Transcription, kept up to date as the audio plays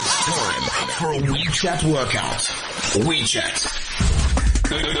for a WeChat workout. WeChat.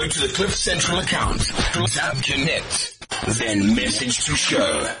 Go to the Cliff Central account. Tap Connect. Then message to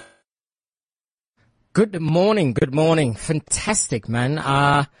show. Good morning. Fantastic,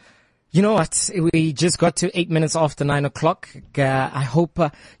 man. You know what? We just got to 8 minutes after 9 o'clock. I hope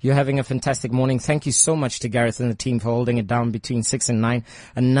you're having a fantastic morning. Thank you so much to Gareth and the team for holding it down between 6 and 9.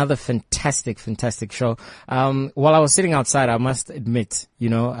 Another fantastic show. While I was sitting outside, I must admit,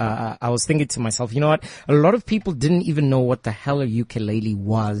 I was thinking to myself, you know what? A lot of people didn't even know what the hell a ukulele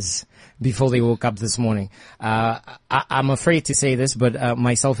was before they woke up this morning. I'm afraid to say this, but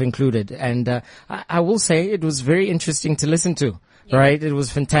myself included. And I will say it was very interesting to listen to. Right, it was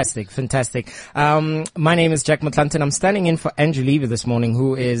fantastic. My name is Jack Mutlanton. I'm standing in for Andrew Levy this morning,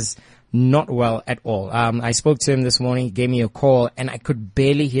 who is not well at all. I spoke to him this morning. He gave me a call, and I could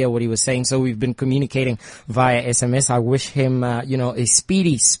barely hear what he was saying. So we've been communicating via SMS. I wish him, a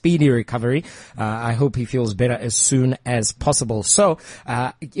speedy recovery. I hope he feels better as soon as possible. So,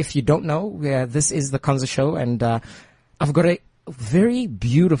 if you don't know, this is the Konza Show, and I've got a very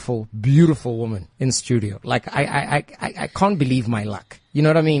beautiful woman in studio. Like, I can't believe my luck. You know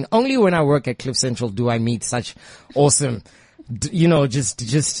what I mean? Only when I work at Cliff Central do I meet such awesome,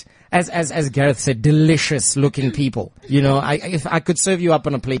 just as Gareth said, delicious looking people. If I could serve you up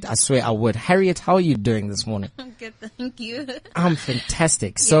on a plate, I swear I would. Harriet, how are you doing this morning? I'm good, thank you. I'm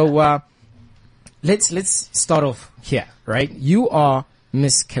fantastic. So, let's start off here, right? You are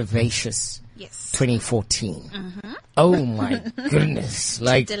Miss Curvaceous. Yes. 2014. Mm-hmm. Oh my goodness.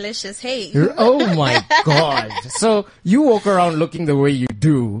 Like, delicious. Hey. Oh my God. So you walk around looking the way you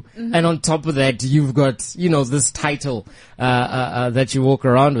do. Mm-hmm. And on top of that, you've got, this title, that you walk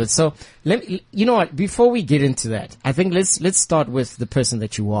around with. So you know what? Before we get into that, I think let's start with the person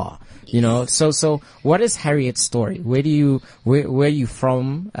that you are. So what is Harriet's story? Where are you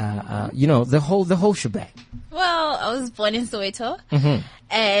from? The whole shebang. Well, I was born in Soweto. Mm-hmm.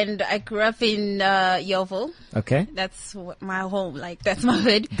 And I grew up in Yeovil. Okay. That's my home. Like, that's my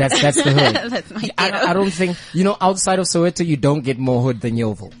hood. That's the hood. That's my I don't think, outside of Soweto, you don't get more hood than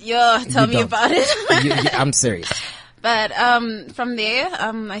Yeovil. Tell me about it. I'm serious. But from there,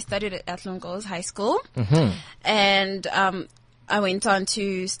 I studied at Athlone Girls High School. Mm-hmm. And I went on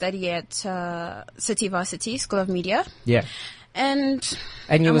to study at City Varsity School of Media. Yeah. And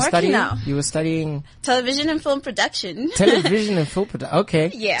you were studying television and film production. Television and film production.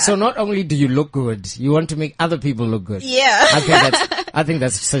 Okay. Yeah. So not only do you look good, you want to make other people look good. Yeah. I think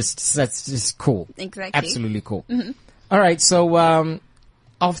that's just cool. Exactly. Absolutely cool. Mm-hmm. All right. So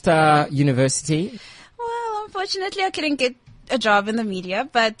after university, well, unfortunately, I couldn't get a job in the media,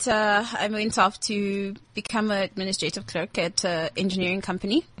 but I went off to become an administrative clerk at an engineering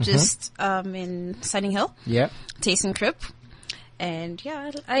company, just in Sunny Hill. Yeah. ThyssenKrupp. And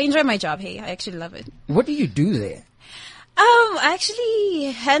yeah, I enjoy my job. Hey, I actually love it. What do you do there? I actually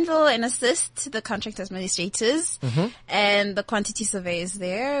handle and assist the contract administrators and the quantity surveyors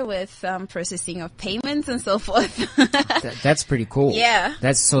there with processing of payments and so forth. That's pretty cool. Yeah.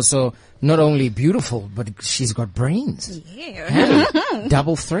 That's so not only beautiful, but she's got brains. Yeah. Hey,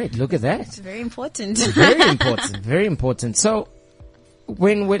 double threat. Look at that. It's very important. Very important. So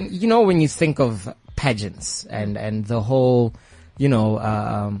when you think of pageants and the whole,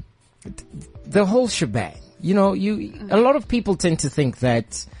 the whole shebang, a lot of people tend to think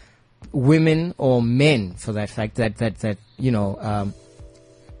that women or men, for that fact, that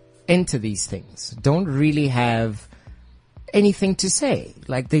enter these things don't really have anything to say.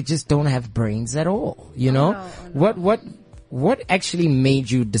 Like, they just don't have brains at all, No. What actually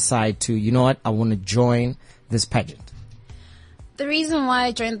made you decide to, I want to join this pageant? The reason why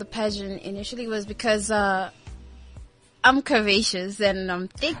I joined the pageant initially was because I'm curvaceous and I'm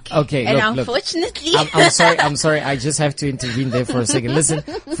thick. Okay, and look, unfortunately, I'm sorry. I just have to intervene there for a second. Listen,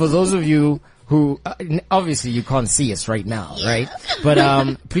 for those of you who obviously you can't see us right now, right?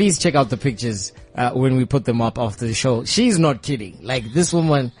 But please check out the pictures when we put them up after the show. She's not kidding. Like, this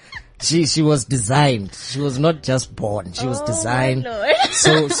woman, she was designed. She was not just born. She was designed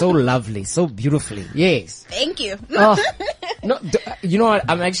so lovely, so beautifully. Yes. Thank you. No, you know what?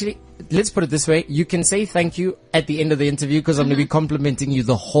 Let's put it this way. You can say thank you at the end of the interview because I'm going to be complimenting you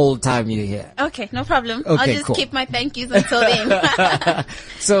the whole time you're here. Okay, no problem. Okay, I'll just cool. keep my thank yous until then.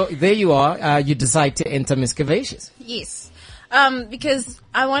 So there you are. You decide to enter Miss Curvaceous. Yes. Because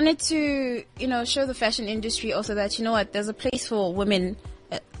I wanted to, show the fashion industry also that, there's a place for women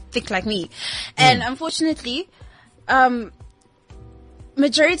thick like me. And unfortunately,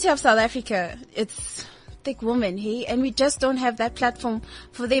 majority of South Africa, it's thick women, hey? And we just don't have that platform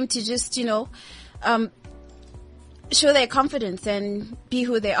for them to just, show their confidence and be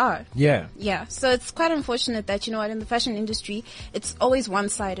who they are. Yeah. Yeah, so it's quite unfortunate that, you know what, in the fashion industry, it's always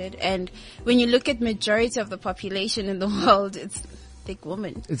one-sided. And when you look at majority of the population in the world, it's thick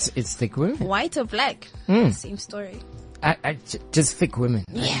women. It's thick women. White or black, same story. Just thick women.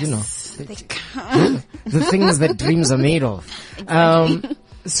 Yes, You know, thick. the things that dreams are made of.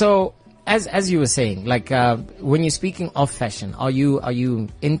 So as you were saying, like, when you're speaking of fashion, are you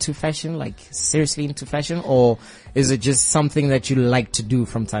into fashion, like seriously into fashion, or is it just something that you like to do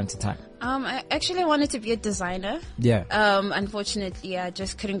from time to time? I actually wanted to be a designer. Yeah. Unfortunately, I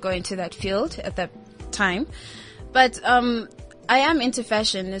just couldn't go into that field at that time. But, I am into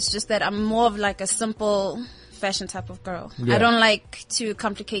fashion. It's just that I'm more of like a simple fashion type of girl. Yeah. I don't like to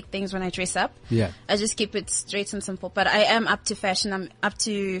complicate things when I dress up. Yeah. I just keep it straight and simple. But I am up to fashion. I'm up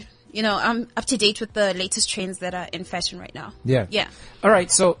to date with the latest trends that are in fashion right now. Yeah. Yeah. All right.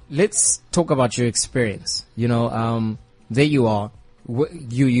 So let's talk about your experience. You know, there you are.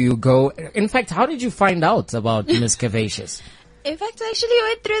 You go. In fact, how did you find out about Miss Curvaceous? In fact, I actually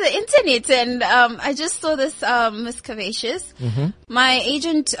went through the internet and I just saw this Miss Curvaceous. My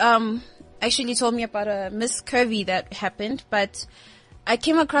agent actually told me about a Miss Curvy that happened, but I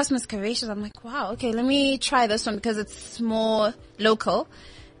came across Miss Curvaceous. I'm like, wow, okay, let me try this one because it's more local.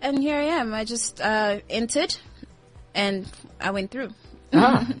 And here I am. I just entered and I went through.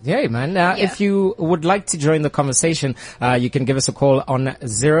 Yeah, man. If you would like to join the conversation, you can give us a call on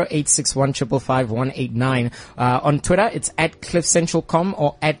 0861555189. On Twitter, it's at CliffCentral.com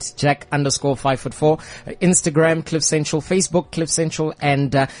or at Jack_5'4". Instagram, Cliff Central. Facebook, Cliff Central.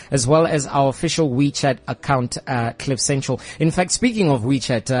 And as well as our official WeChat account, Cliff Central. In fact, speaking of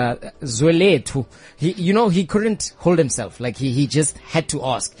WeChat, Zwelethu, he couldn't hold himself. Like, he just had to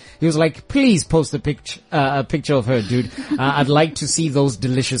ask. He was like, please post a picture of her, dude. I'd like to see those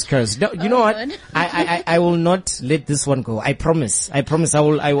delicious curves. No, you know what? I will not let this one go. I promise.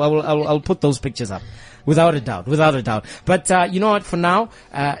 I'll put those pictures up. Without a doubt. But, you know what? For now,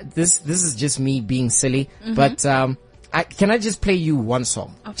 this is just me being silly. But, can I just play you one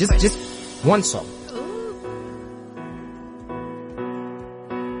song? Just one song.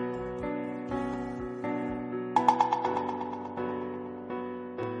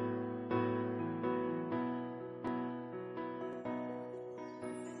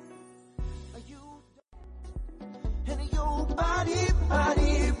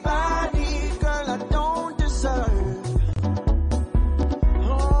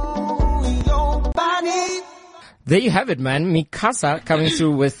 There you have it, man. Mikasa coming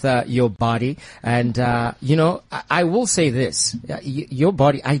through with Your Body. And, I will say this. Your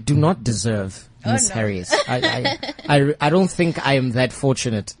Body, I do not deserve Miss Harriet. I don't think I am that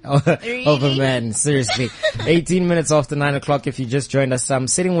fortunate of a man. Seriously. 18 minutes after 9 o'clock. If you just joined us, I'm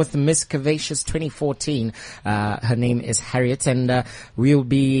sitting with Miss Curvaceous 2014. Her name is Harriet, and we'll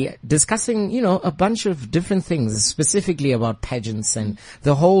be discussing, a bunch of different things, specifically about pageants and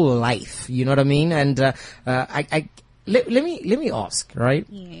the whole life. You know what I mean? And let me ask, right?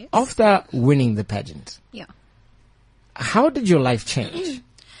 Yes. After winning the pageant, Yeah. how did your life change?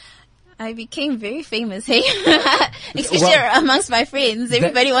 I became very famous, hey? Especially amongst my friends.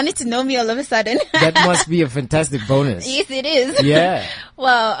 Everybody wanted to know me all of a sudden. That must be a fantastic bonus. Yes, it is. Yeah.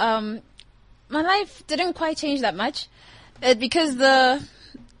 Well, my life didn't quite change that much because the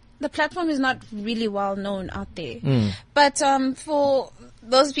platform is not really well known out there. But for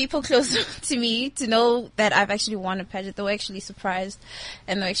those people close to me to know that I've actually won a pageant, they were actually surprised,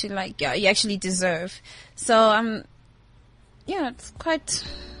 and they're actually like, yeah, you actually deserve. So, it's quite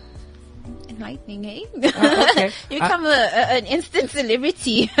enlightening, eh? Okay. You become an instant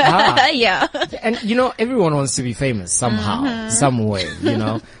celebrity. Yeah. And everyone wants to be famous somehow, some way,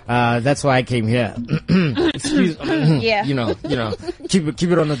 that's why I came here. Excuse Yeah. Keep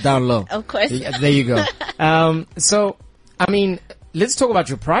it on the down low. Of course. There you go. So, let's talk about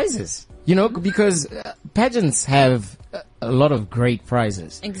your prizes, because pageants have a lot of great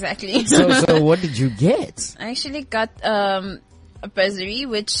prizes. Exactly. So what did you get? I actually got, a bursary,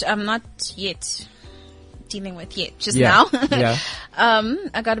 which I'm not yet dealing with yet, now. Yeah.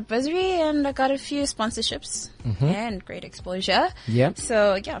 I got a bursary and I got a few sponsorships and great exposure. Yeah.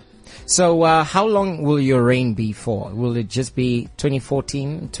 So, yeah. So, how long will your reign be for? Will it just be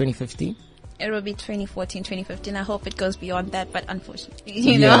 2014, 2015? It will be 2014, 2015. I hope it goes beyond that, but unfortunately,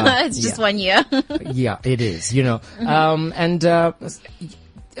 it's just 1 year. Yeah, it is, and, a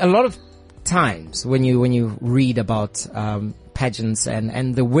lot of times when you read about, pageants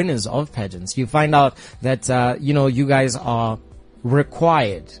and the winners of pageants, you find out that, you guys are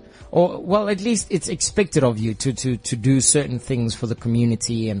required or well, at least it's expected of you to do certain things for the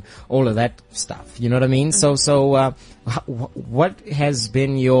community and all of that stuff. You know what I mean? So, what has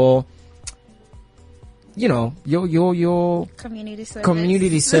been your community service.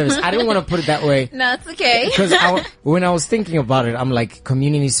 community service? I didn't want to put it that way. No, it's okay. Because when I was thinking about it, I'm like,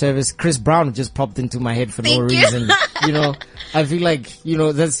 community service. Chris Brown just popped into my head for no Thank you. reason. I feel like,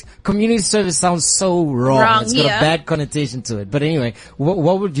 this community service sounds so wrong. It's got a bad connotation to it. But anyway,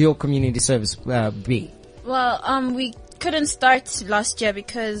 what would your community service be? Well, we couldn't start last year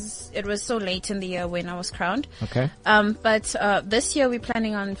because it was so late in the year when I was crowned. Okay. But this year we're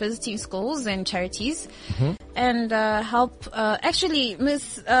planning on visiting schools and charities and help. Actually,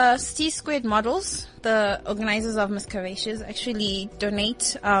 Miss C Squared Models, the organizers of Miss Curvaceous, actually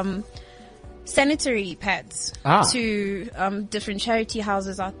donate sanitary pads to different charity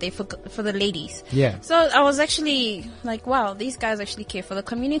houses out there for the ladies. Yeah. So I was actually like, wow, these guys actually care for the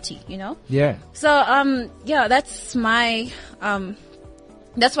community, Yeah. So that's my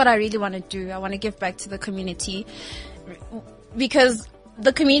that's what I really want to do. I want to give back to the community because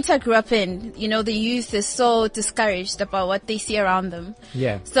the community I grew up in, the youth is so discouraged about what they see around them.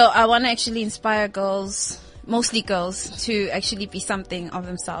 Yeah. So I want to actually inspire girls, mostly girls, to actually be something of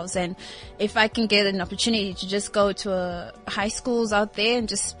themselves. And if I can get an opportunity to just go to high schools out there and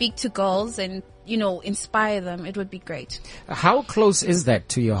just speak to girls and, inspire them, it would be great. How close is that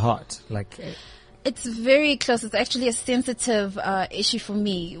to your heart? It's very close. It's actually a sensitive issue for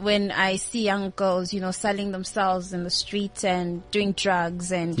me when I see young girls, selling themselves in the streets and doing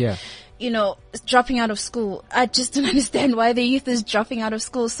drugs and, dropping out of school. I just don't understand why the youth is dropping out of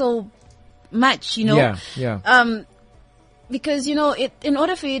school so much, Yeah. Because, in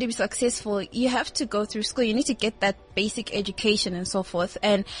order for you to be successful, you have to go through school. You need to get that basic education and so forth.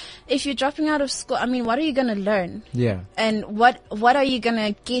 And if you're dropping out of school, what are you going to learn? Yeah. And what are you going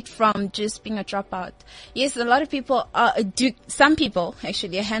to get from just being a dropout? Yes, a lot of people some people,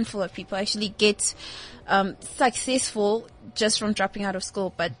 actually, a handful of people actually get successful just from dropping out of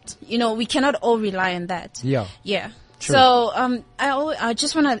school. But, we cannot all rely on that. Yeah. Yeah. True. So, I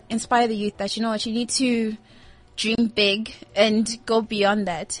just want to inspire the youth that, you need to dream big and go beyond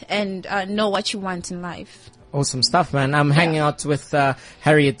that and know what you want in life. Awesome stuff, man. I'm hanging out with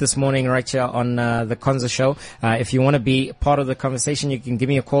Harriet this morning right here on the Konza Show. If you want to be part of the conversation, you can give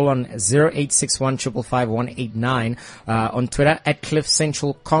me a call on 0861 555 189 on Twitter at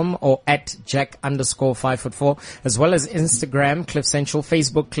CliffCentral.com or at Jack_5'4", as well as Instagram, Cliff Central,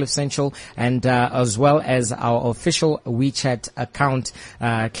 Facebook, Cliff Central, and as well as our official WeChat account,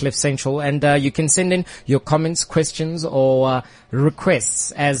 Cliff Central. And you can send in your comments, questions, or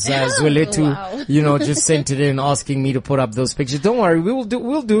requests as Zwelethu, Wow. just sent it in asking me to put up those pictures. Don't worry, we'll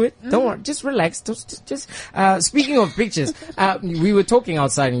do it. Don't worry, just relax. Just speaking of pictures, we were talking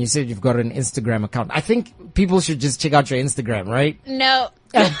outside and you said you've got an Instagram account. I think people should just check out your Instagram, right? No.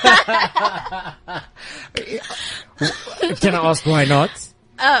 Can I ask why not?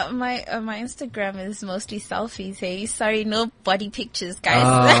 My Instagram is mostly selfies. Hey, sorry, no body pictures,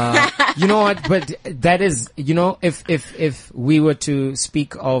 guys. You know what? But that is, if we were to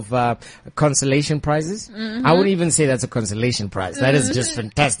speak of consolation prizes, I wouldn't even say that's a consolation prize. That is just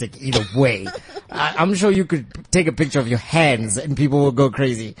fantastic either way. I'm sure you could take a picture of your hands and people will go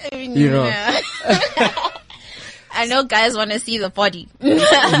crazy. Yeah. I know guys want to see the body.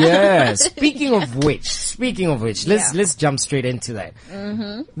 Yeah. Speaking of which, let's jump straight into that.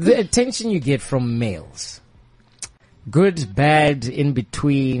 The attention you get from males. Good, bad, in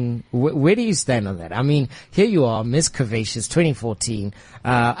between. Where do you stand on that? I mean, here you are, Miss Curvaceous 2014.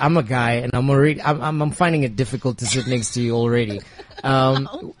 I'm a guy and I'm finding it difficult to sit next to you already.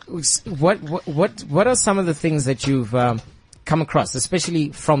 What are some of the things that you've come across,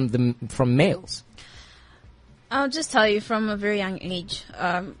 especially from males? I'll just tell you from a very young age,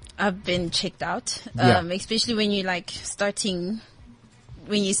 I've been checked out, especially when you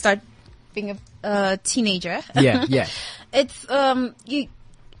when you start being a teenager. Yeah. It's,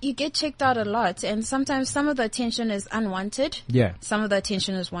 you get checked out a lot, and sometimes some of the attention is unwanted. Yeah. Some of the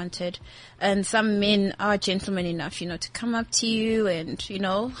attention is wanted, and some men are gentlemen enough, to come up to you and,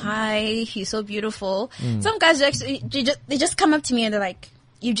 hi, you're so beautiful. Some guys actually, they just come up to me and they're like,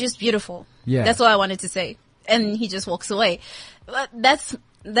 you're just beautiful. Yeah. That's all I wanted to say. And he just walks away. But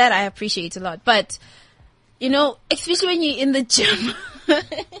that I appreciate a lot. But, especially when you're in the gym.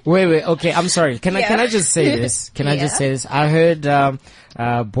 Wait. Okay, I'm sorry. Can I just say this? I just say this? I heard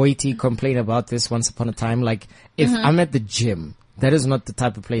Boiti complain about this once upon a time. Like, if I'm at the gym, that is not the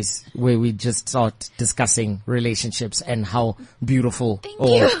type of place where we just start discussing relationships and how beautiful Thank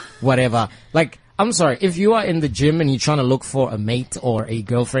you. whatever. Like, I'm sorry, if you are in the gym and you're trying to look for a mate or a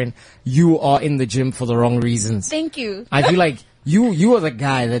girlfriend, you are in the gym for the wrong reasons. Thank you. I feel like you are the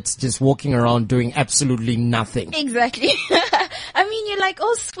guy that's just walking around doing absolutely nothing. Exactly. I mean, you're like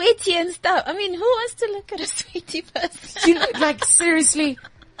all sweaty and stuff. I mean, who wants to look at a sweaty person? You know, like seriously.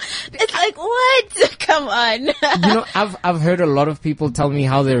 It's like, what? Come on. You know, I've heard a lot of people tell me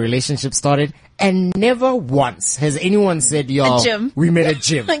how their relationship started, and never once has anyone said, "Yo, A gym. we met a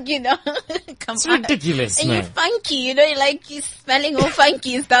gym." You know, come It's on. ridiculous, And man. you're funky, you know, you're smelling all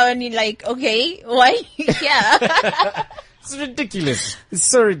funky and stuff, and you're like, okay, why? Yeah. It's ridiculous. It's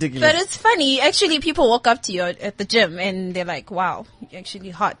so ridiculous. But it's funny. Actually, people walk up to you at the gym and they're like, wow, you're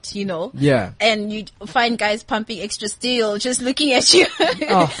actually hot, you know? Yeah. And you find guys pumping extra steel just looking at you,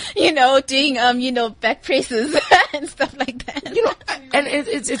 Oh. you know, doing, back presses and stuff like that. You know, and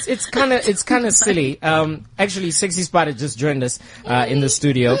it's kind of silly. Actually, Sexy Spider just joined us in the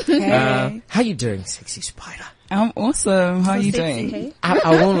studio. Hey. How you doing, Sexy Spider? I'm awesome. How are you Sexy, doing? hey?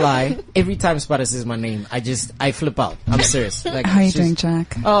 I won't lie. Every time Spider says my name, I flip out. I'm serious. Like, How are you she's- doing,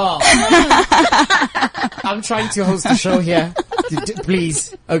 Jack? Oh, I'm trying to host a show here.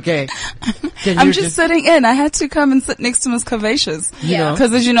 Please, okay. Can I'm you just sitting in. I had to come and sit next to Miss Curvaceous. You know?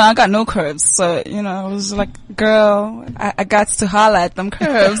 Because as you know, I got no curves. So, you know, I was like, girl, I got to highlight them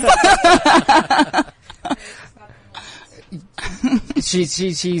curves. She's,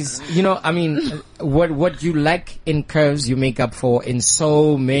 you know, I mean, what you lack in curves, you make up for in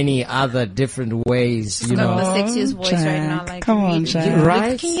so many other different ways, you Got know. the sexiest voice right now. Jack, Like, come on, really. Jack.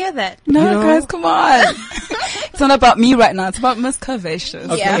 Right? Can you hear that? No, You know? guys, come on. It's not about me right now. It's about Miss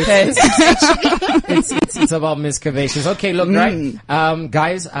Curvaceous. Yeah. Okay. It's about Miss Curvaceous. Okay, look, right,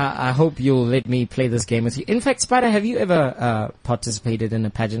 guys, I hope you'll let me play this game with you. In fact, Spider, have you ever participated in a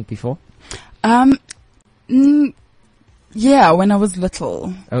pageant before? Yeah, when I was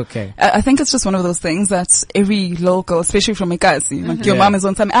little. Okay. I think it's just one of those things that every little girl, especially from Ekasi, like your Yeah. mom is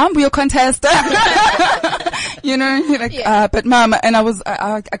on time, I'm your contest. You know, you're like, Yeah. but mom, and I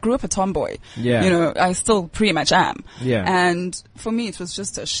grew up a tomboy. Yeah. You know, I still pretty much am. Yeah. And for me, it was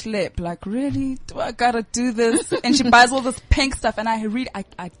just a schlep. Like, really? Do I gotta do this? And she buys all this pink stuff, and I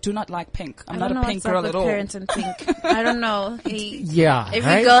do not like pink. I'm I not don't a know pink what's girl up at with all. parents in pink. I don't know. Hey, Yeah. every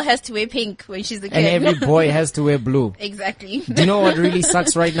right? girl has to wear pink when she's a kid. And every boy has to wear blue. Exactly. Do you know what really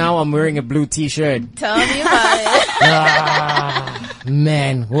sucks right now? I'm wearing a blue t-shirt. Tell me about it. Ah,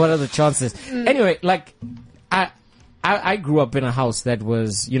 man, what are the chances? Anyway, like, I grew up in a house that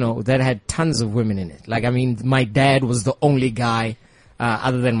was, you know, that had tons of women in it. Like, I mean, my dad was the only guy,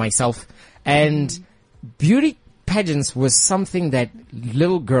 other than myself. And beauty pageants was something that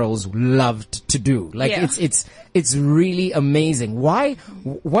little girls loved to do. Like, Yeah. it's really amazing. Why?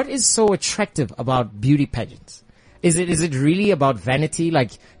 What is so attractive about beauty pageants? Is it really about vanity?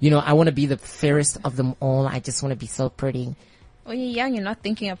 Like, you know, I want to be the fairest of them all. I just want to be so pretty. When you're young, you're not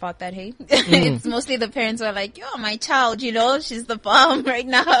thinking about that, hey? It's mostly the parents who are like, yo, my child, you know, she's the bomb right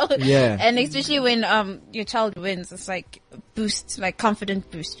now. Yeah. And especially when your child wins, it's like boost, like confident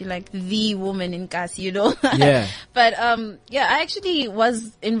boost. You're like the woman in Kasi, you know? Yeah. But yeah, I actually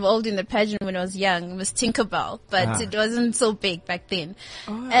was involved in the pageant when I was young. It was Tinkerbell, but it wasn't so big back then.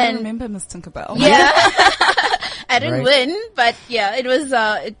 Oh, I And- remember Miss Tinkerbell. Yeah. I didn't Right. win, but yeah, it was,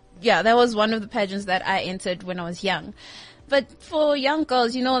 that was one of the pageants that I entered when I was young. But for young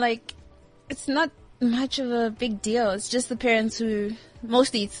girls, you know, like, it's not much of a big deal. It's just the parents who,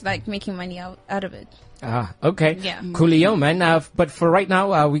 mostly it's like making money out of it. Ah, okay. Yeah. Coolio, man. But for right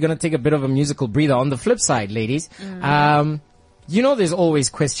now, we're going to take a bit of a musical breather. On the flip side, ladies, you know there's always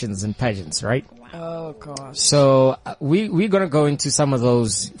questions in pageants, right? Oh, gosh. So we're going to go into some of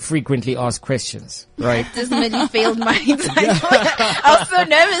those frequently asked questions, right? Dismally failed mine. I was so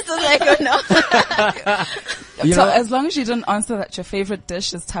nervous. I was like, oh no. You So know, as long as you didn't answer that your favorite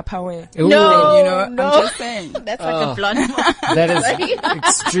dish is tapaware. Ooh. No. You know, no. I'm just saying. That's like a blonde. that is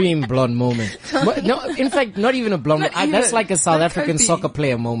extreme blonde moment. But no, in fact, not even a blonde Not moment. That's even. like a South That African could be. soccer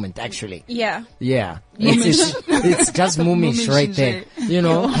player moment, actually. Yeah. Yeah. It's just moomish Moomish, right there. You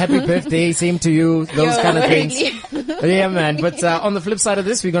know, happy birthday, same to you, those Yo, kind of things. really? Yeah, man. But on the flip side of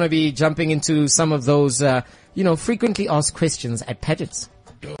this, we're going to be jumping into some of those, you know, frequently asked questions at pageants.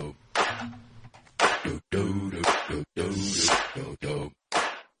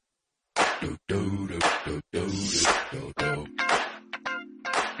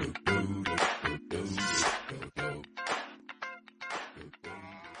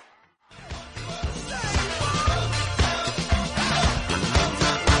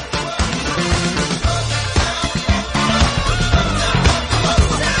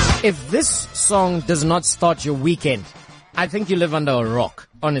 If this song does not start your weekend, I think you live under a rock.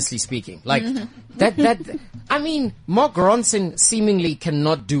 honestly speaking. Like, I mean, Mark Ronson seemingly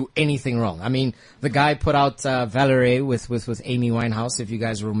cannot do anything wrong. I mean, the guy put out, Valerie with Amy Winehouse, if you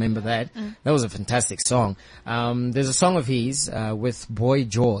guys remember that. That was a fantastic song. There's a song of his, with Boy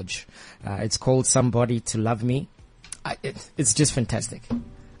George. It's called Somebody to Love Me. It's just fantastic.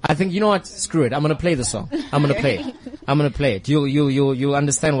 I think, you know what? Screw it. I'm gonna play the song. I'm gonna play it. You'll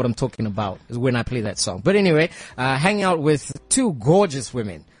understand what I'm talking about when I play that song. But anyway, hang out with two gorgeous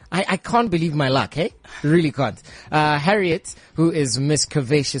women. I can't believe my luck, hey? Really can't. Harriet, who is Miss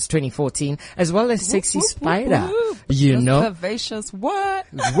Curvaceous 2014, as well as Sexy Spider. You Miss know? Curvaceous, what?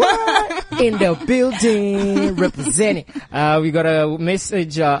 What? In the building, representing. We got a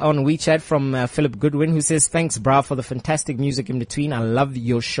message on WeChat from Philip Goodwin, who says, thanks, brah, for the fantastic music in between. I love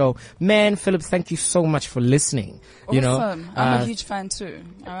your show. Man, Philip, thank you so much for listening. Awesome. You know, I'm a huge fan too.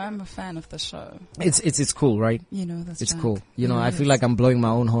 I'm a fan of the show. It's cool, right? You know, that's It's right. cool. You know, Yeah, I feel it like I'm blowing my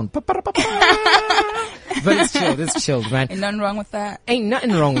own horn. But it's chilled, man. Ain't nothing wrong with that. Ain't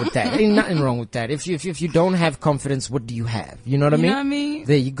nothing wrong with that. Ain't nothing wrong with that. If you don't have confidence, what do you have? You know what I You mean? know what I mean?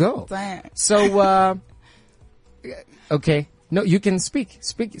 There you go. Damn. So, okay. No, you can speak.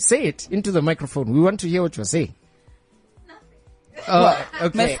 Say it into the microphone. We want to hear what you're saying. Okay.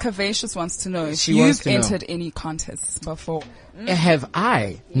 Miss Curvaceous wants to know if She wants you've to know. entered any contests before. Have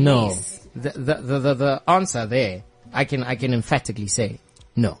I? No. Yes. The answer there, I can emphatically say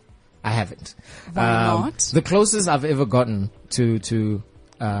no. I haven't. Why not? The closest I've ever gotten to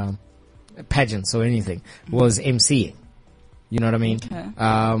pageants or anything was MCing. You know what I mean? Okay.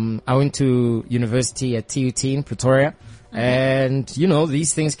 I went to university at TUT in Pretoria. And, you know,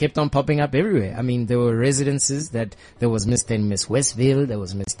 these things kept on popping up everywhere. I mean, there were residences that there was Mr. and Miss Westville, there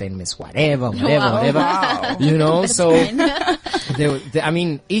was Mr. and Miss whatever. Wow. You know, so I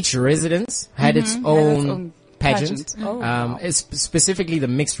mean, each residence had its own pageant. Oh, wow. It's specifically the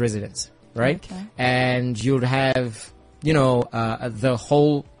mixed residence, right? Okay. And you'd have, you know, the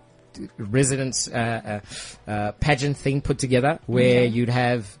whole residence, pageant thing put together where you'd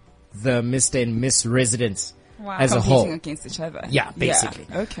have the Mr. and Miss residence. Wow. As a Competing whole. against each other. Yeah, basically.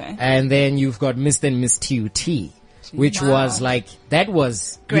 Yeah. Okay. And then you've got Mr. and Miss TUT, which was like, that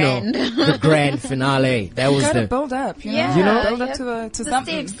was, Grand. you know, the grand finale. That was Gotta the, build up, you know? Yeah. You know? Build up Yeah. to The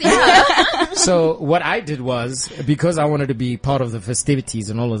something. stakes, yeah. so what I did was, because I wanted to be part of the festivities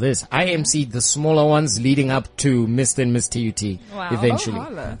and all of this, I emceed the smaller ones leading up to Mr. and Miss TUT Wow. eventually. Oh,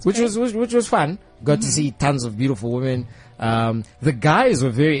 holla. which was fun. Got to see tons of beautiful women. The guys were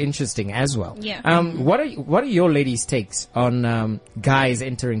very interesting as well. Yeah. What are your ladies' takes on guys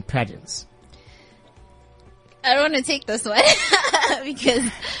entering pageants? I don't want to take this one because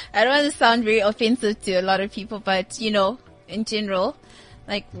I don't want to sound very offensive to a lot of people, but you know, in general,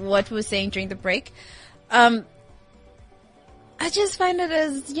 like what we were saying during the break, I just find it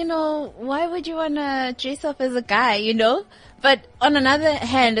as, you know, why would you want to dress up as a guy, you know? But on another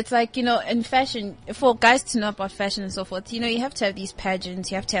hand, it's like, you know, in fashion, for guys to know about fashion and so forth, you know, you have to have these pageants,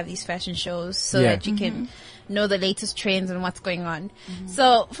 you have to have these fashion shows so Yeah. that you can know the latest trends and what's going on.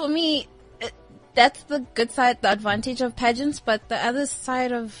 So for me, that's the good side, the advantage of pageants, but the other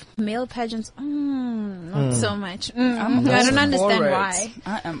side of male pageants, not so much. I'm I all don't understand for it. why.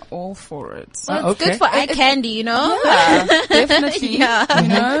 I am all for it. Well, it's okay. good for eye candy, you know? Yeah, definitely. Yeah. You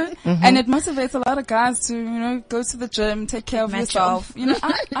know, and it motivates a lot of guys to, you know, go to the gym, take care of Macho. yourself. You know,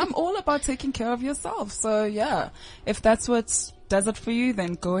 I'm all about taking care of yourself. So yeah, if that's what does it for you,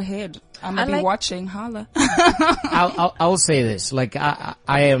 then go ahead. I'm I gonna be like- watching. Holla. I'll say this. Like, I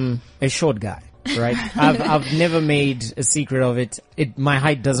am a short guy. Right? I've never made a secret of it. My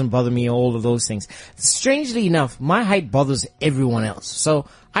height doesn't bother me, all of those things. Strangely enough, my height bothers everyone else. So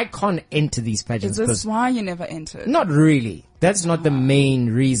I can't enter these Is pageants this because why you never entered? not really. That's not the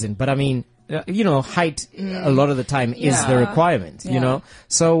main reason. But I mean, you know, height a lot of the time is the Yeah. requirement, you Yeah. know?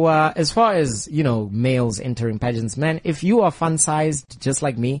 So, as far as, you know, males entering pageants, man, if you are fun sized, just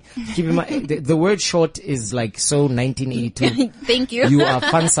like me, keep in mind, the word short is like so 1982. Thank you. You are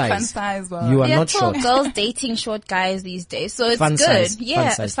fun sized. Fun size, well. You are Yeah, not for short. girls dating short guys these days, so it's Fun good. size, Yeah,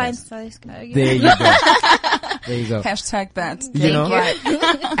 fun size fun guys. size guy. There you go. There you go. Hashtag that. You know, you.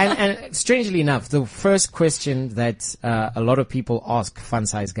 and strangely enough, the first question that a lot of people ask fun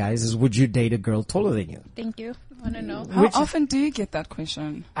size guys is, would you date a girl taller than you? Thank you. Want to know? How often do you get that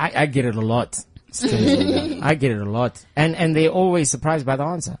question? I get it a lot. Strangely enough. I get it a lot. And they're always surprised by the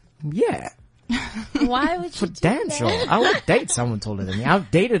answer. Yeah. Why would For you do damn that? sure. I would date someone taller than me.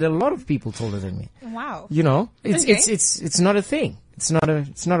 I've dated a lot of people taller than me. Wow. You know, it's Okay. it's not a thing. It's not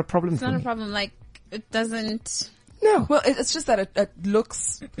a problem It's for not a me. problem. Like, it doesn't. No. Well, it's just that it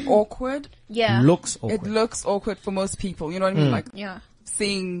looks awkward. Yeah. Looks It awkward. looks awkward for most people. You know what I mean? Like, Yeah.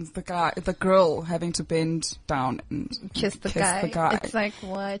 seeing the girl having to bend down and Kiss the guy. It's like,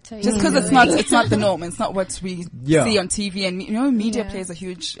 what are you just because doing? it's not the norm. It's not what we Yeah. see on TV, and media Yeah. plays a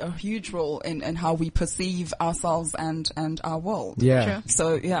huge role in how we perceive ourselves and our world. Yeah. True.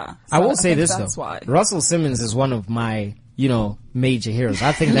 So yeah, I So will say think this that's though. why. Russell Simmons is one of my, major heroes.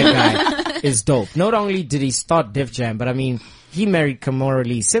 I think that guy is dope. Not only did he start Def Jam, but I mean, he married Kamora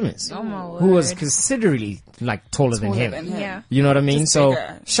Lee Simmons, Oh my who was word. considerably taller than him. Yeah. You know what I mean? Just So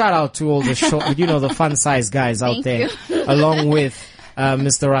bigger. shout out to all the short, the fun sized guys out Thank there, along with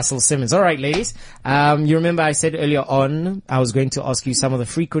Mr. Russell Simmons. All right, ladies. You remember I said earlier on I was going to ask you some of the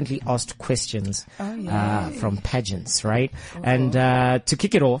frequently asked questions from pageants, right? And to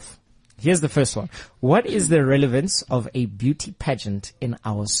kick it off, here's the first one. What is the relevance of a beauty pageant in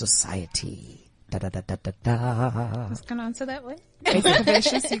our society? Da, da, da, da, da, da. Who's gonna answer that way? Miss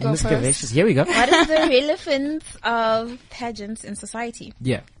Cavacious, you go Miss first. Cavacious. Here we go. What is the relevance of pageants in society?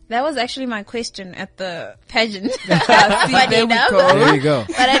 Yeah. That was actually my question at the pageant. There Funny we enough. go. There you go.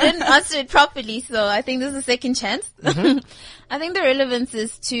 But I didn't answer it properly, so I think this is a second chance. Mm-hmm. I think the relevance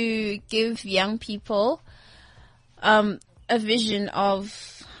is to give young people a vision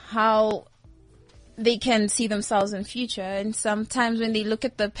of how they can see themselves in future. And sometimes when they look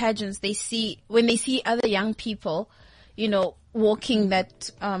at the pageants, when they see other young people, walking that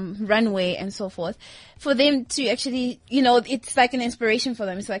runway and so forth, for them to actually, it's like an inspiration for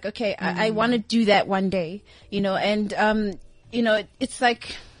them. It's like, okay, I want to do that one day, and it's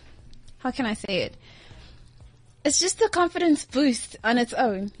like, how can I say it? It's just a confidence boost on its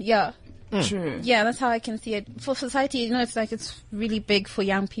own. Yeah. True. Yeah, that's how I can see it. For society, it's like it's really big for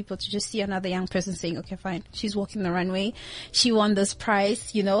young people to just see another young person saying, okay, fine, she's walking the runway. She won this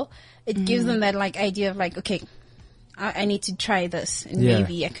prize, It gives them that idea of okay, I need to try this and Yeah.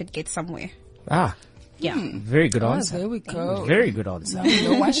 maybe I could get somewhere. Ah, Yeah. very good Oh, answer. there we go. Very good answer.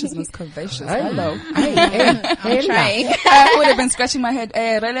 No why she's Miss Cavacious. Hey. Hello. Hey, hey, Trying. I would have been scratching my head.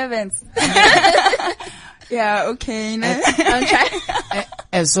 Relevance. Yeah, okay. I'm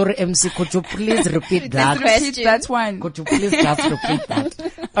trying. Sorry, MC, could you please repeat that? Let's Repeat that one. Could you please just repeat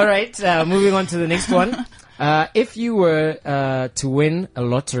that? All right, moving on to the next one. If you were to win a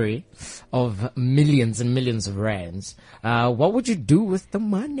lottery of millions and millions of rands, what would you do with the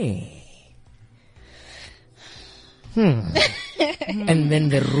money? And then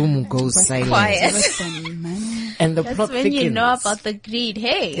the room goes silent. quiet. Listen, man. And the That's plot when thickens. you know about the greed.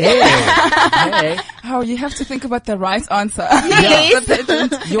 Hey. Hey. Oh, you have to think about the right answer. Yes. You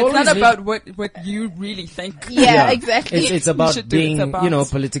It's always not live- about what you really think. Yeah, exactly. It's about should do it being, about-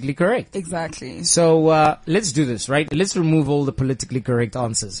 politically correct. Exactly. So let's do this, right? Let's remove all the politically correct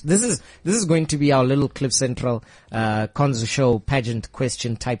answers. This is going to be our little Cliff Central Konzo show pageant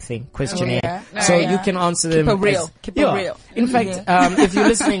question type thing, questionnaire. yeah. So Oh, you yeah. can answer Keep them. it real. as- Keep it yeah. real. In fact, if you're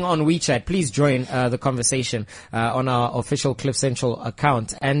listening on WeChat, please join the conversation on our official Cliff Central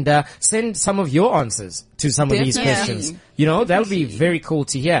account and send some of your answers to some of these Definitely. questions. That'll be very cool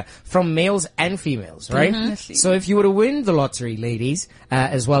to hear from males and females, right? Definitely. So if you were to win the lottery, ladies,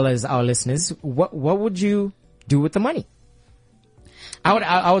 as well as our listeners, what would you do with the money?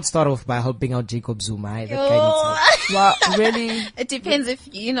 I would start off by helping out Jacob Zuma. That guy needs Wow, really? It depends if,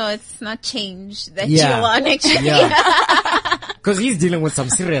 it's not change that Yeah. you want actually. Yeah. Because he's dealing with some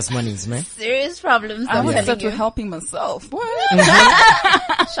serious monies, man. Serious problems. I I'm would telling start you. with helping myself.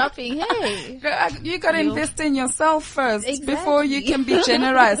 What? Shopping. Hey. You gotta invest in yourself first Exactly. before you can be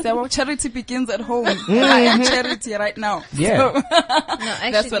generous. Our charity begins at home. I am charity right now. Yeah. So, No,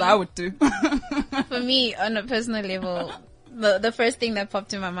 actually, that's what I would do. For me, on a personal level, the first thing that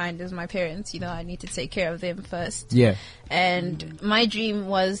popped in my mind is my parents. I need to take care of them first. Yeah. And my dream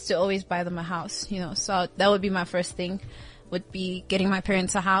was to always buy them a house, so that would be my first thing, would be getting my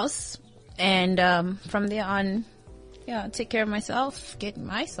parents a house. And, from there on, take care of myself, get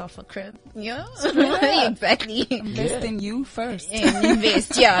myself a crib. Yeah. Exactly. Invest in you first. And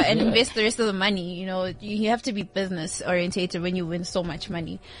invest, and invest the rest of the money. You have to be business orientated when you win so much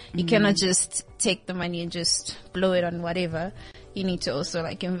money. You cannot just take the money and just blow it on whatever. You need to also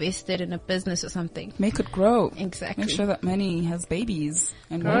invest it in a business or something. Make it grow. Exactly. Make sure that money has babies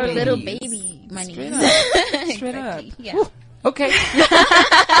and more Or babies. little baby money. Straight up. Straight Exactly. up. Yeah. Okay.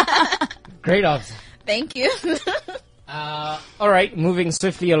 Great answer. Thank you. All right, moving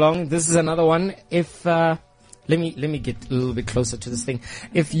swiftly along. This is another one. If let me get a little bit closer to this thing.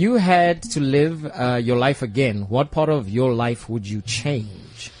 If you had to live your life again, what part of your life would you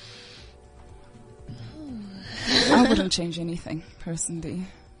change? I wouldn't change anything, personally.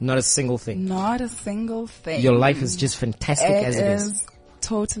 Not a single thing. Not a single thing. Your life is just fantastic as it is.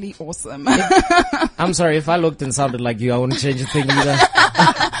 totally awesome. I'm sorry if I looked and sounded like you. I wouldn't change a thing either.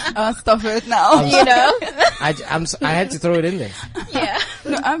 Stop it now. You know? I had to throw it in there. Yeah.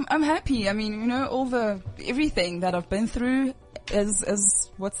 No, I'm happy. I mean, everything that I've been through is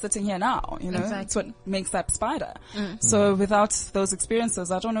what's sitting here now, Exactly. It's what makes that Spider. So without those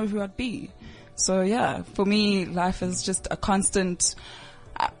experiences, I don't know who I'd be. So yeah, for me, life is just a constant,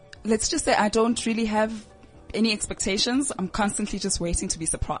 let's just say I don't really have any expectations. I'm constantly just waiting to be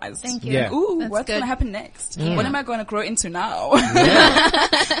surprised. Thank you. Yeah. Ooh, That's what's good. going to happen next? What am I going to grow into now?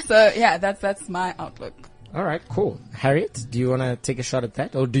 So yeah, that's my outlook. All right, cool. Harriet, do you want to take a shot at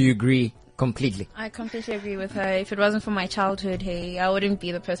that, or do you agree completely? I completely agree with her. If it wasn't for my childhood, hey, I wouldn't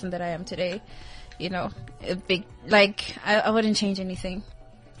be the person that I am today. I wouldn't change anything.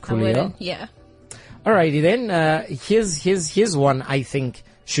 I Coolio. wouldn't. Yeah. Alrighty then. Here's one I think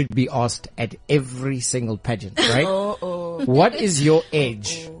should be asked at every single pageant, right? What is your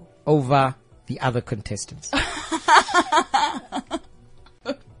edge over the other contestants?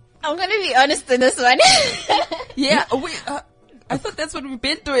 I'm gonna be honest in this one. Yeah, I thought that's what we've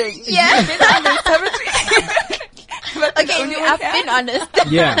been doing. Yeah. We've been honest, haven't we? But Okay, only one I've can. been honest.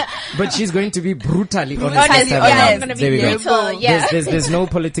 Yeah, but she's going to be brutally honest. Honestly, this time yeah, around. I'm gonna be There we go. brutal. Yeah. There's no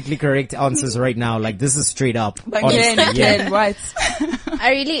politically correct answers right now. Like, this is straight up. Again, Honestly, yeah. right.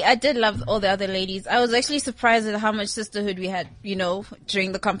 I did love all the other ladies. I was actually surprised at how much sisterhood we had,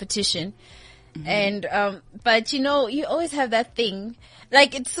 during the competition. And, but you always have that thing.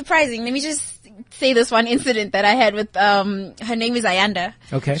 Like, it's surprising. Let me just say this one incident that I had with, her name is Ayanda.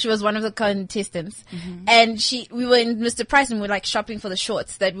 Okay. She was one of the contestants. And we were in Mr. Price and we were like shopping for the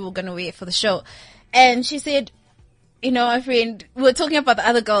shorts that we were going to wear for the show. And she said, our friend, we were talking about the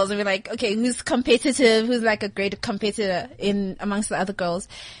other girls and we're like, okay, who's competitive? Who's like a great competitor amongst the other girls?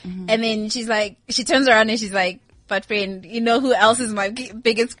 And then she turns around and she's like, but friend, who else is my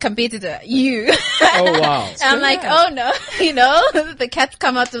biggest competitor? You. Oh wow. And I'm like, oh no, the cats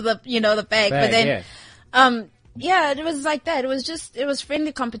come out of the, the bag. But then, yeah. it was like that. It was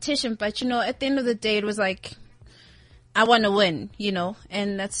friendly competition, but at the end of the day, it was like, I want to win,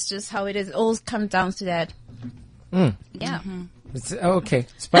 and that's just how it is. It all comes down to that. Yeah. It's, okay.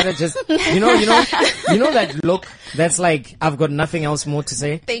 Spider just, you know that look that's like, I've got nothing else more to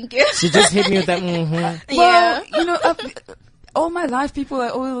say. Thank you. She just hit me with that, Yeah. Well, all my life people are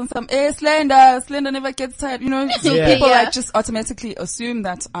always on some, Slender never gets tired, so Yeah. people Yeah. like just automatically assume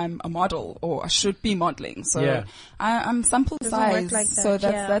that I'm a model or I should be modeling. So Yeah. I'm sample Doesn't work size. like that, So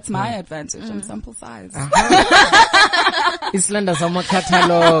yeah. that's my advantage. I'm sample size. Islanda Summer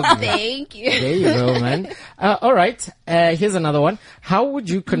Catalog. Thank you. There you go, man. Alright, here's another one. How would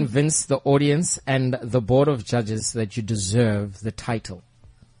you convince the audience and the board of judges that you deserve the title?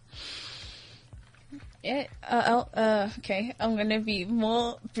 Yeah, okay. I'm gonna be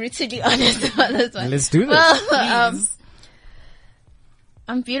more brutally honest about this one. Let's do this. Well,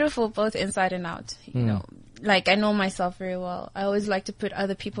 I'm beautiful both inside and out. Like I know myself very well. I always like to put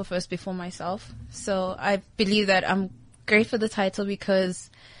other people first before myself. So I believe that I'm great for the title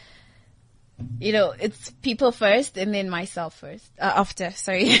because, it's people first and then myself first. After,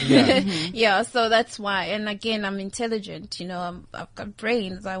 sorry. Yeah. Yeah, so that's why. And again, I'm intelligent. I've got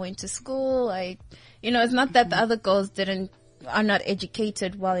brains. I went to school. It's not that the other girls are not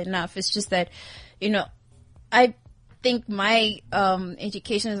educated well enough. It's just that, I think my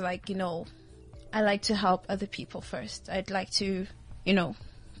education is like, I like to help other people first. I'd like to,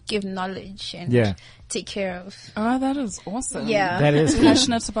 give knowledge and take care of. Oh, that is awesome. Yeah. That is cool.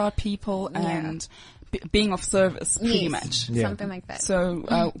 Passionate about people and being of service, pretty Yes, much. Yeah. something like that.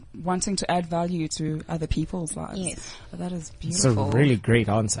 So, wanting to add value to other people's lives. Yes. Oh, that is It's a beautiful. really great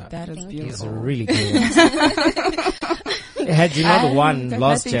answer. That is Thank you. It's a beautiful. really great answer. Had you not won Got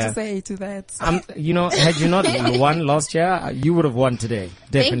last nothing year, to say to that. had you not won last year, you would have won today.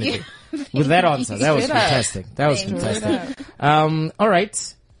 Definitely. With that answer. That was Straight up. fantastic. That was Thank you. fantastic. All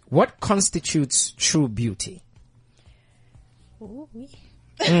right. What constitutes true beauty?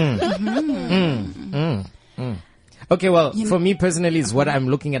 Okay, well, for me personally, it's what I'm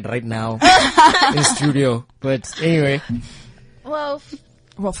looking at right now in studio. But anyway. Well,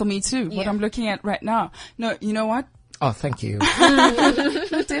 Well, for me too. What Yeah. I'm looking at right now. No, you know what? Oh, thank you.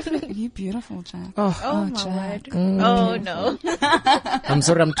 Definitely. You're beautiful, Jack. oh my Jack. word. Oh no. I'm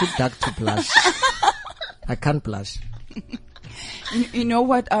sorry, I'm too dark to blush. I can't blush. You know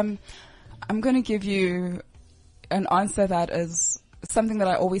what? I'm going to give you an answer that is something that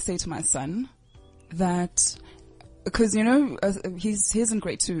I always say to my son. That, because he's in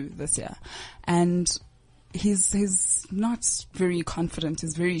grade 2 this year, and he's not very confident.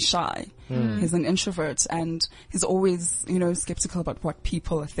 He's very shy. He's an introvert, and he's always, skeptical about what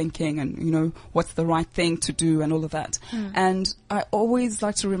people are thinking and, what's the right thing to do and all of that. And I always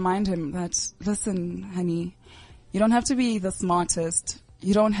like to remind him that, listen, honey, you don't have to be the smartest.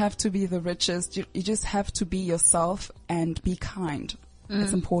 You don't have to be the richest. You just have to be yourself and be kind.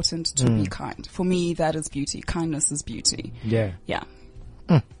 It's important to be kind. For me, that is beauty. Kindness is beauty. Yeah. Yeah.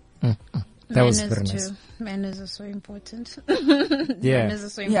 That was very nice. Too. Manners are so important. Yeah. Manners are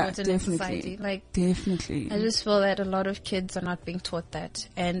so important in definitely. society. Like, Definitely. I just feel that a lot of kids are not being taught that.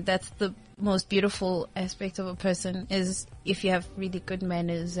 And that's the most beautiful aspect of a person, is if you have really good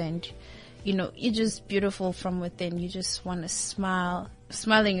manners and, you're just beautiful from within. You just want to smile.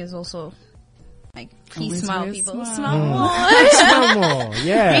 Smiling is also, like, please Always smile, wear a people. smile. Smile more. Smile more.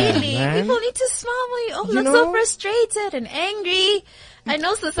 Yeah. Really? Man. People need to smile more. You all You look know? so frustrated and angry. I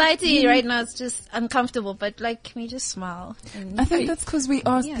know society right now is just uncomfortable, but like, can we just smile? And I think that's because we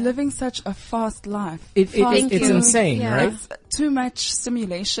are Yeah. living such a fast life. It's Thank you. insane, Yeah. right? It's too much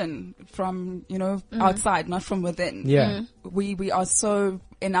stimulation from, outside, not from within. Yeah. We are so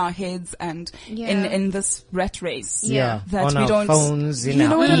in our heads and Yeah. in this rat race. Yeah. That On we our don't, phones, in you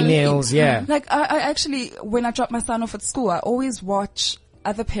know our what I mean? emails. Yeah. Like I actually, when I drop my son off at school, I always watch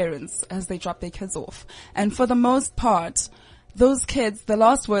other parents as they drop their kids off. And for the most part, those kids, the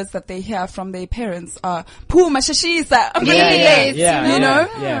last words that they hear from their parents are, "Puma shashisa, I'm gonna be late," yeah, you know?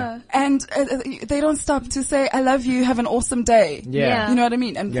 Yeah. And they don't stop to say, "I love you, have an awesome day." Yeah. You know what I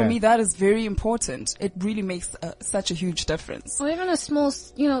mean? And Yeah. for me, that is very important. It really makes such a huge difference. or even a small,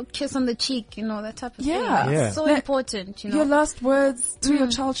 kiss on the cheek, that type of Yeah. thing. Yeah. It's so Like, important, Your last words to your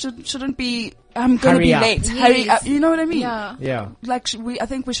child shouldn't be, "I'm gonna Hurry be up." late." Yes. Hurry up. You know what I mean? Yeah. Yeah. Like I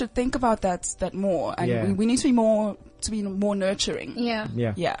think we should think about that more, and Yeah. we need to be more nurturing. Yeah.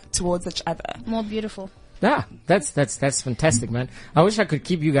 Yeah. Yeah, towards each other. More beautiful. Yeah, that's fantastic, man. I wish I could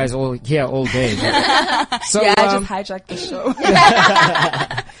keep you guys all here all day. but- So, Yeah, I just hijacked the show.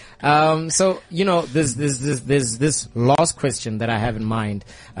 there's this last question that I have in mind,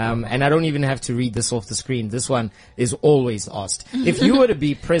 and I don't even have to read this off the screen. This one is always asked. If you were to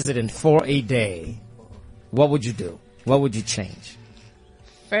be president for a day, what would you do? What would you change?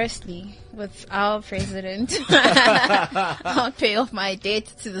 Firstly, with our president, I'll pay off my debt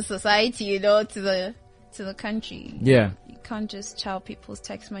to the society, to the country. Yeah. You can't just chow people's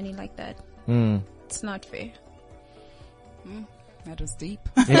tax money like that. It's not fair. That was deep.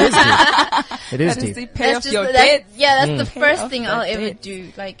 It is deep. It is That is deep. deep. Pay off your that's debt. the Pay first off thing that I'll ever debt. do,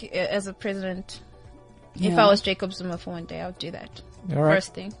 like, as a president. If Yeah. I was Jacob Zuma for one day, I would do that. All right.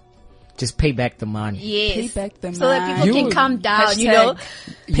 First thing. Just pay back the money. Yes. Pay back the so that people You- can calm down, Hashtag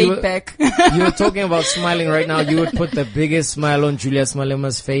You Pay were- back. You were talking about smiling right now. You would put the biggest smile on Julius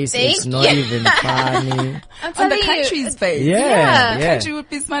Malema's face. Thank It's not you. even funny. I'm On telling the you, country's face. Yeah. Yeah. Country would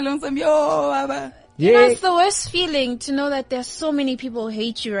be smiling on some, yo, Abba. Yeah. it's the worst feeling to know that there's so many people who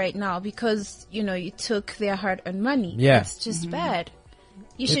hate you right now because, you took their hard-earned money. Yeah. It's just bad.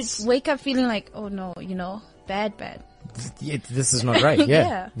 You It's- should wake up feeling like, oh no, bad. This is not right. Yeah.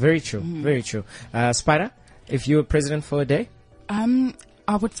 Yeah. Very true. Very true. Spider, if you were president for a day?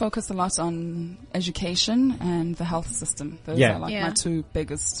 I would focus a lot on education and the health system. Those Yeah. are like Yeah. my two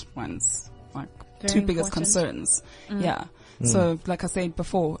biggest ones, like Very two biggest important. concerns. Yeah. So, like I said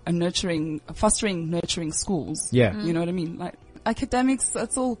before, fostering nurturing schools. Yeah. You know what I mean? Like academics,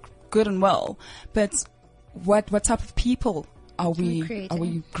 that's all good and well, but what type of people are we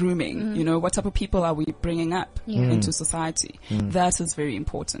creating? grooming? What type of people are we bringing up into society? That is very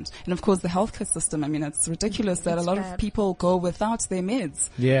important. And of course, the healthcare system. I mean, it's ridiculous that a lot of bad. people go without their meds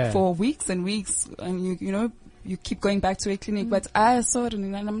Yeah. for weeks and weeks, and you keep going back to a clinic, but I saw it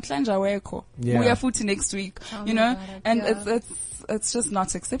and I'm Yeah. we are footy next week, Oh you my know, God, and yeah. it's just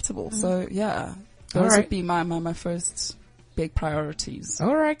not acceptable. So yeah, All those right. would be my first big priorities.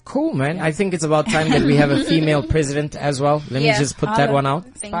 All right, cool, man. I think it's about time that we have a female president as well. Let me Yeah. just put that one out.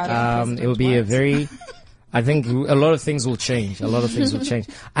 Thank you. It will be a very, I think a lot of things will change. A lot of things will change.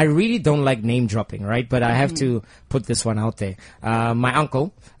 I really don't like name dropping, right? But I have to put this one out there. My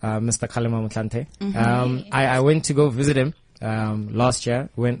uncle, Mr. Kgalema Motlanthe, I went to go visit him. Last year,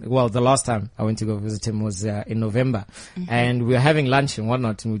 the last time I went to go visit him was in November, and we were having lunch and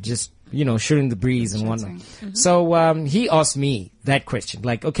whatnot, and we just shooting the breeze and whatnot. So he asked me that question,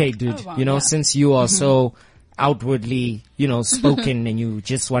 like, okay, dude, Oh, wow, yeah. since you are so outwardly, spoken and you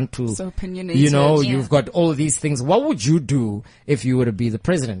just want to, So opinionated. you've got all of these things. What would you do if you were to be the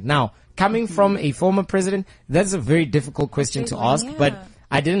president? Now, coming from a former president, that's a very difficult question to ask, yeah. but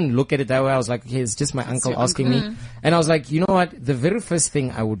I didn't look at it that way. I was like, okay, it's just my uncle asking me. And I was like, you know what? The very first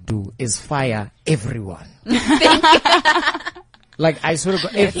thing I would do is fire everyone. Like, I sort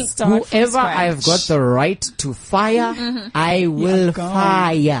of, if start from whoever I have got the right to fire, I will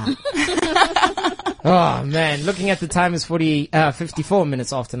fire. Oh man, looking at the time is 54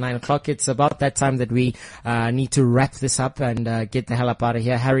 minutes after 9 o'clock. It's about that time that we, need to wrap this up and, get the hell up out of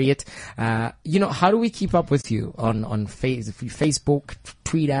here. Harriet, you know, how do we keep up with you on Facebook,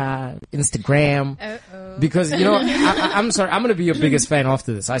 Twitter, Instagram? Because, you know, I'm sorry, I'm going to be your biggest fan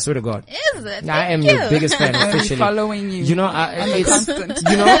after this. I swear to God. Is it? I am your biggest fan officially. Following you. You know, it's, constant.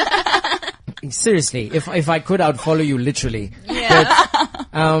 you know, seriously, if I could, I'd follow you literally. Yeah.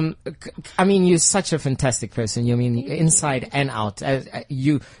 But, I mean, you're such a fantastic person. You mean inside and out.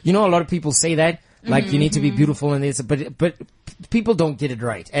 You know, a lot of people say that, like you need to be beautiful and this, but people don't get it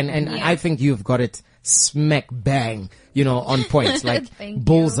right. And I think you've got it smack bang, you know, on point, like Thank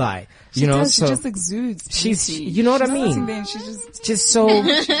bullseye. You know, She just exudes. she's, beauty. you know what I She's mean? sitting there and she just so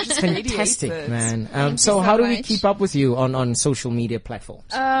radiates fantastic, it. man. Thank So you how so do we much. keep up with you on social media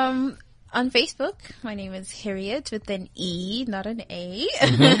platforms? On Facebook, my name is Harriet with an E, not an A.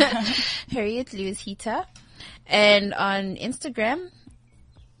 Harriet Lewis Hita. And on Instagram,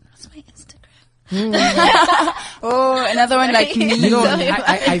 what's my Instagram? Oh, another one like me. You know,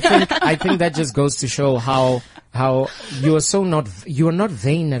 I think that just goes to show how you are not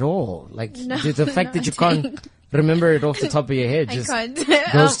vain at all. Like the fact that you can't remember it off the top of your head I just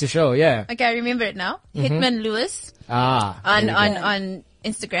can't. goes to show, yeah. Okay, I remember it now. Hitman Lewis Ah, on there we go. on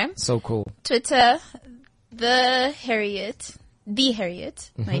Instagram. So cool. Twitter, the Harriet,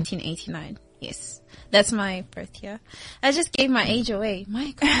 1989. Yes. That's my birth year. I just gave my age away.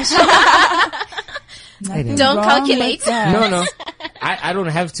 My gosh. Nothing Don't wrong calculate. with that. No. I don't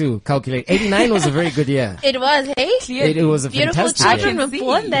have to calculate. 89 was a very good year. It was, hey? It was a Beautiful fantastic children year. were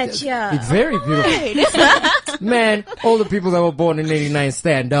born that year. It's very beautiful. Man, all the people that were born in 89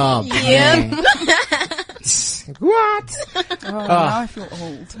 stand up. Yeah. Man. What? Oh, now I feel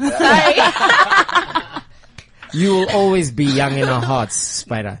old. Sorry. You will always be young in our hearts,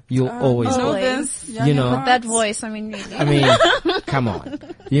 Spider. You'll always be. always. You know. With that voice, I mean, really. I mean, come on.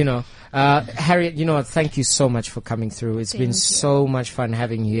 You know, Harriet, you know what? Thank you so much for coming through. It's been so much fun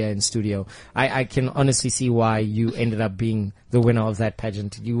having you here in studio. I can honestly see why you ended up being the winner of that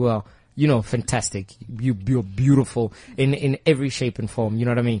pageant. You were, you know, fantastic. You're beautiful in every shape and form. You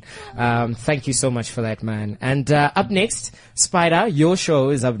know what I mean? Thank you so much for that, man. And, up next, Spider, your show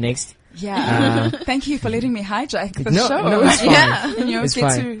is up next. Yeah. Thank you for letting me hijack the No, show. no, it's fine. Yeah. And you It's get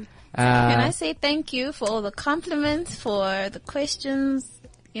fine. to Can I say thank you for all the compliments, for the questions,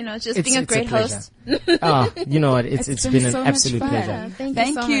 you know, just being a great pleasure. host. You know what? It's been an so much absolute fun. pleasure. Thank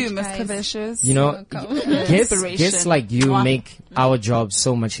you so you, much, Mr. guys. Vicious. You know, guests Inspiration. like you Mwah. make our job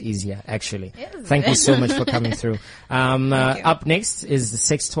so much easier, actually. Yes. Thank you so much for coming through. Up next is the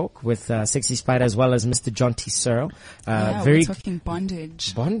Sex Talk with Sexy Spider as well as Mr. John T. Searle. Yeah, Very we're talking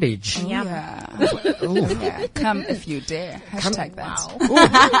bondage. bondage. Oh, Yum. yeah. Ooh. Yeah. Come if you dare. Hashtag that.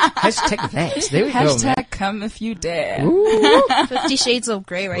 Hashtag that. There we go, man. Hashtag come if you dare. Ooh, 50 Shades of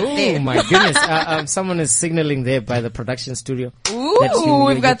Grey right oh there. my goodness. Someone is signaling there by the production studio. Ooh, That you-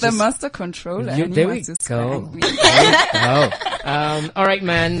 we've you got the just- master controller. and he There we wants to go. swag me. There we go. All right,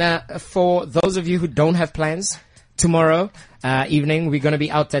 man. For those of you who don't have plans, tomorrow evening we're going to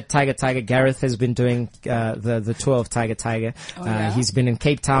be out at Tiger. Gareth has been doing the tour of Tiger. yeah? He's been in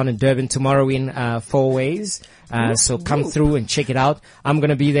Cape Town and Durban. Tomorrow in Four Ways. So come through and check it out. I'm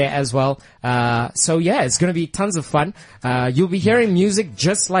going to be there as well. So yeah, it's going to be tons of fun. You'll be hearing music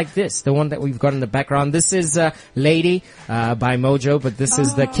just like this, the one that we've got in the background. This is Lady by Mojo, but this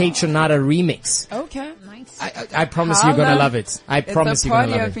is the K Tronada remix. Okay. I promise you're gonna love it. I promise a you're gonna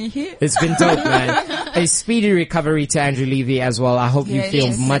party love over it. here. It's been dope, man. A speedy recovery to Andrew Levy as well. I hope you Yes,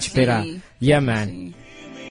 feel much better. indeed. Yeah, man.